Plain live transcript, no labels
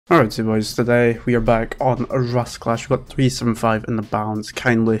Alright, so boys, today we are back on Rustclash. We've got 375 in the balance,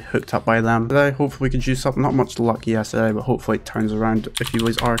 kindly hooked up by them. Today, hopefully we can juice up. Not much luck yesterday, but hopefully it turns around. If you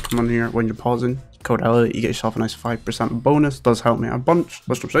boys are coming here when you're pausing, code Elliot, you get yourself a nice 5% bonus. Does help me out a bunch.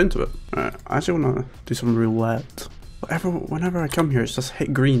 Let's jump into it. Alright, I actually want to do some roulette. Whenever I come here, it's just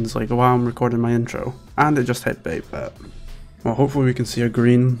hit greens like while I'm recording my intro. And it just hit bait bet. Well, hopefully we can see a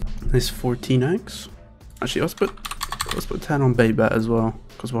green. Nice 14x. Actually, let's put 10 on bait bet as well.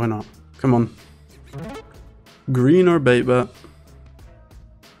 Because why not? Come on. Green or bait bet?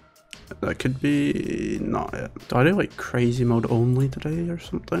 That could be not it. Do I do like crazy mode only today or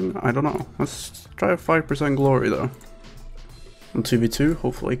something? I don't know. Let's try a 5% glory though. On 2v2,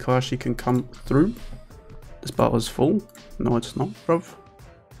 hopefully Clashy can come through. This battle is full. No, it's not, bruv.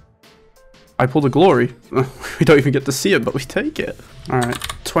 I pulled a glory. We don't even get to see it, but we take it. Alright,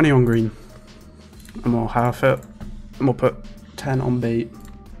 20 on green. And we'll half it. And we'll put 10 on bait.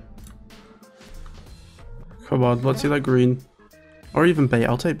 Come on, let's see that green. Or even bait,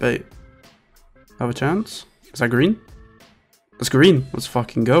 I'll take bait. Have a chance? Is that green? That's green, let's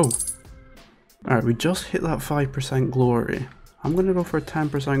fucking go. Alright, we just hit that 5% glory. I'm gonna go for a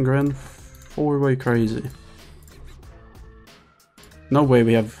 10% grin. 4-way crazy. No way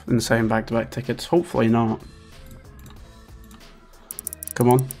we have insane back-to-back tickets, hopefully not. Come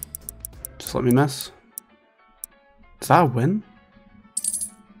on. Just let me miss. Is that a win?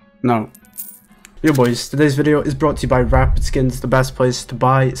 No. Yo boys, today's video is brought to you by Rapid Skins, the best place to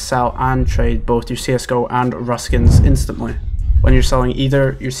buy, sell and trade both your CSGO and Rust skins instantly. When you're selling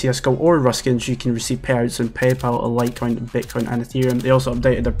either your CSGO or Rust skins, you can receive payouts in PayPal, Litecoin, Bitcoin and Ethereum. They also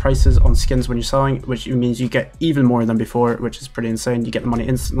updated their prices on skins when you're selling, which means you get even more than before, which is pretty insane. You get the money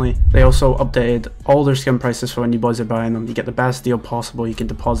instantly. They also updated all their skin prices for when you boys are buying them. You get the best deal possible. You can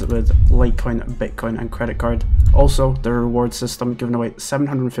deposit with Litecoin, Bitcoin and credit card. Also, their reward system, giving away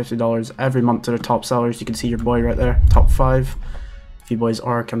 $750 every month to their top sellers. You can see your boy right there, top 5. If you boys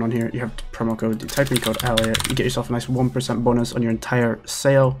are coming on here, you have the promo code, you type in code Elliot, you get yourself a nice 1% bonus on your entire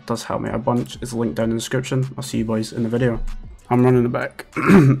sale. Does help me out a bunch. It's linked down in the description. I'll see you boys in the video. I'm running it back.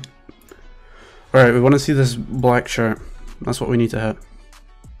 Alright, we want to see this black shirt. That's what we need to hit.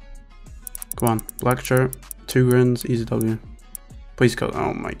 Come on, black shirt, 2 grins, easy W. Please go.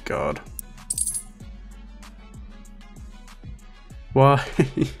 Oh my god. Why?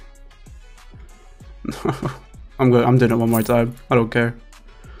 No. I'm doing it one more time. I don't care.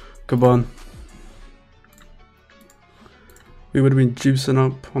 Come on. We would have been juicing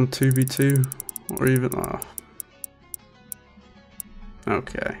up on 2v2 or even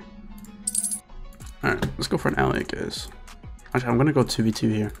Okay. Alright, let's go for an Elliot, guys. Actually, I'm gonna go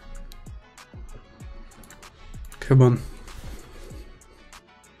 2v2 here. Come on.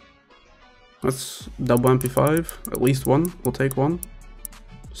 Let's double MP5. At least one. We'll take one.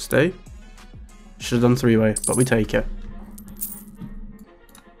 Stay. Should have done 3-way, but we take it.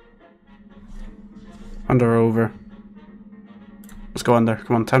 Under or over. Let's go under.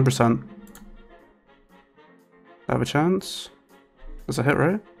 Come on, 10%. I have a chance. That's a hit,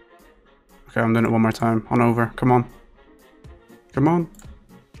 right? Okay, I'm doing it one more time. On over. Come on. Come on.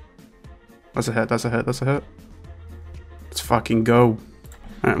 That's a hit, that's a hit, that's a hit. Let's fucking go.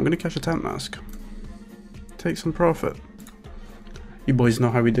 Alright, I'm gonna catch a tent mask. Take some profit. You boys know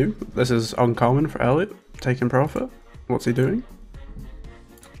how we do. This is uncommon for Elliot, taking profit. What's he doing?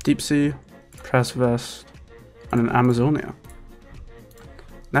 Deep Sea, Press Vest, and an Amazonia.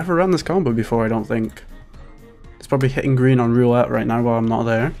 Never ran this combo before, I don't think. It's probably hitting green on Roulette right now while I'm not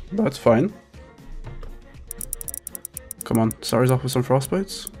there, but that's fine. Come on, starts off with some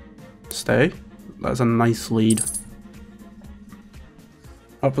frostbites. Stay. That's a nice lead.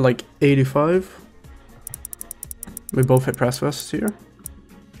 Up to like 85. We both hit press vests here.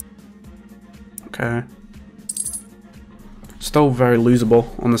 Okay. Still very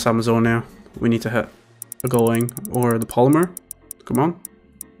losable on this Amazonia. We need to hit a glowing or the polymer. Come on.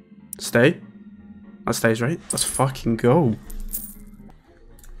 Stay. That stays, right? Let's fucking go.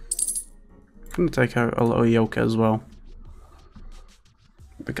 I'm gonna take out a little Yoka as well.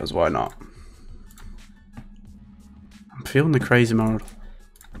 Because why not? I'm feeling the crazy mode.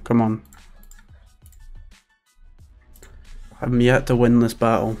 Come on. I'm yet to win this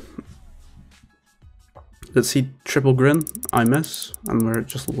battle. Let's see triple grin. I miss. And we're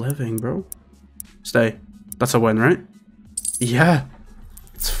just living, bro. Stay. That's a win, right? Yeah.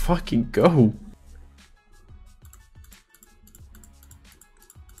 Let's fucking go.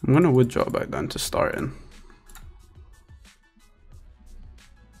 I'm gonna withdraw back down to starting.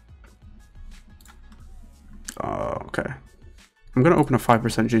 Okay. I'm gonna open a 5%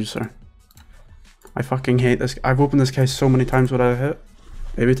 juicer. I fucking hate this. I've opened this case so many times without a hit.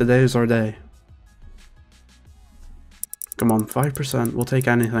 Maybe today is our day. Come on, 5%. We'll take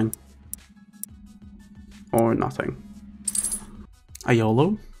anything. Or nothing. A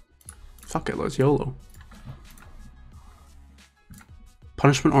YOLO? Fuck it, let's YOLO.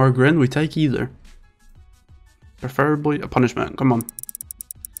 Punishment or a grin? We take either. Preferably a punishment. Come on.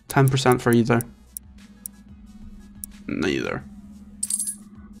 10% for either. Neither.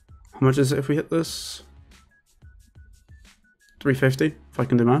 How much is it if we hit this? 350, if I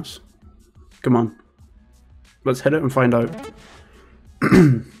can do maths. Come on. Let's hit it and find out.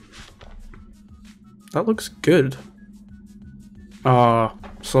 That looks good.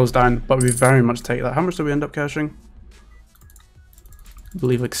 Slows down, but we very much take that. How much did we end up cashing? I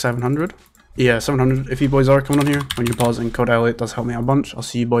believe like 700. Yeah, 700. If you boys are coming on here, when you're pausing, code Elliot does help me out a bunch. I'll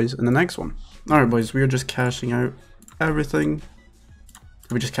see you boys in the next one. Alright boys, we are just cashing out everything.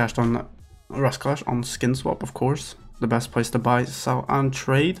 We just cashed on Rustclash on Skin Swap, of course. The best place to buy, sell, and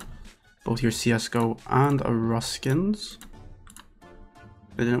trade. Both your CSGO and Rust skins.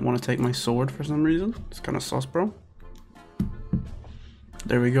 They didn't want to take my sword for some reason. It's kind of sus, bro.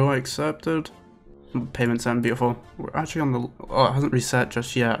 There we go, I accepted. Payment sent, beautiful. We're actually on the... Oh, it hasn't reset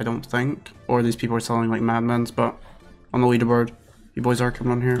just yet, I don't think. Or these people are selling like madmen's, but on the leaderboard. You boys are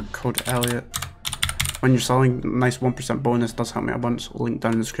coming on here, code Elliot. When you're selling, nice 1% bonus does help me out a bunch. Link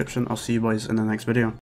down in the description. I'll see you boys in the next video.